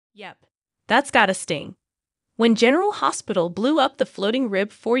Yep, that's gotta sting. When General Hospital blew up the floating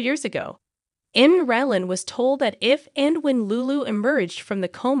rib 4 years ago, Rylan was told that if and when Lulu emerged from the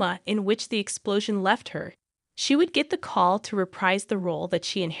coma in which the explosion left her, she would get the call to reprise the role that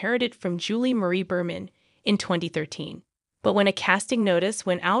she inherited from Julie Marie Berman in 2013. But when a casting notice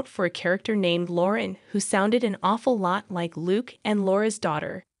went out for a character named Lauren who sounded an awful lot like Luke and Laura's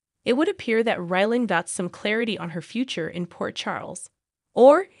daughter, it would appear that Rylan got some clarity on her future in Port Charles.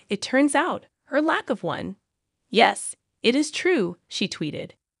 Or, it turns out, her lack of one. Yes, it is true, she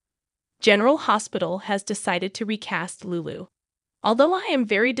tweeted. General Hospital has decided to recast Lulu. Although I am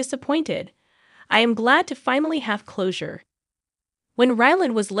very disappointed, I am glad to finally have closure. When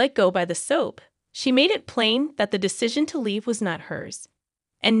Rylan was let go by the soap, she made it plain that the decision to leave was not hers.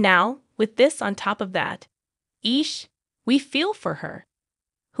 And now, with this on top of that, eesh, we feel for her.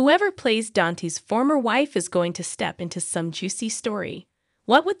 Whoever plays Dante's former wife is going to step into some juicy story.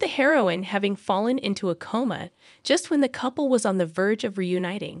 What with the heroine having fallen into a coma just when the couple was on the verge of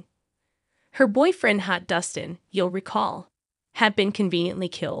reuniting. Her boyfriend, Hot Dustin, you'll recall, had been conveniently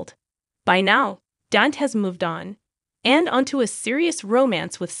killed. By now, Dante has moved on, and onto a serious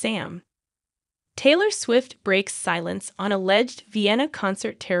romance with Sam. Taylor Swift breaks silence on alleged Vienna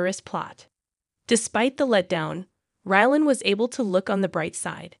concert terrorist plot. Despite the letdown, Rylan was able to look on the bright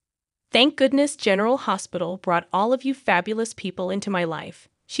side. Thank goodness General Hospital brought all of you fabulous people into my life,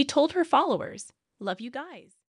 she told her followers. Love you guys.